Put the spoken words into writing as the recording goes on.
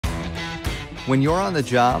When you're on the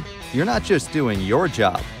job, you're not just doing your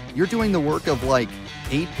job, you're doing the work of like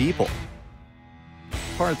 8 people.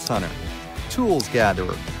 Parts hunter, tools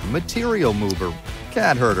gatherer, material mover,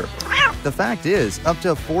 cat herder. The fact is, up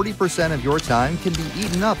to 40% of your time can be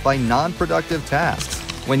eaten up by non-productive tasks.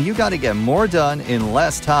 When you got to get more done in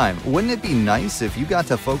less time, wouldn't it be nice if you got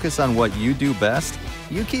to focus on what you do best?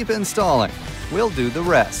 You keep installing. We'll do the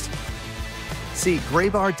rest. See,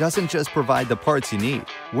 Graybar doesn't just provide the parts you need.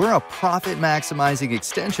 We're a profit-maximizing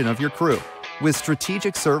extension of your crew, with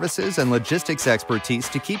strategic services and logistics expertise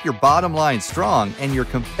to keep your bottom line strong and your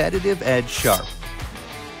competitive edge sharp.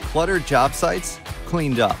 Cluttered job sites?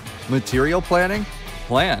 Cleaned up. Material planning?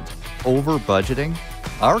 Planned. Over budgeting?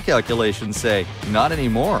 Our calculations say, not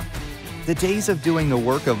anymore. The days of doing the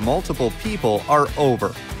work of multiple people are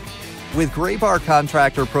over. With Graybar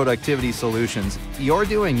Contractor Productivity Solutions, you're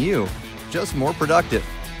doing you, just more productive,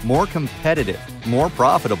 more competitive, more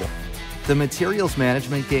profitable. The materials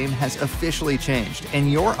management game has officially changed, and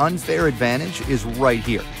your unfair advantage is right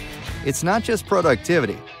here. It's not just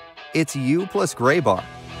productivity, it's you plus Graybar.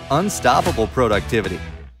 Unstoppable productivity.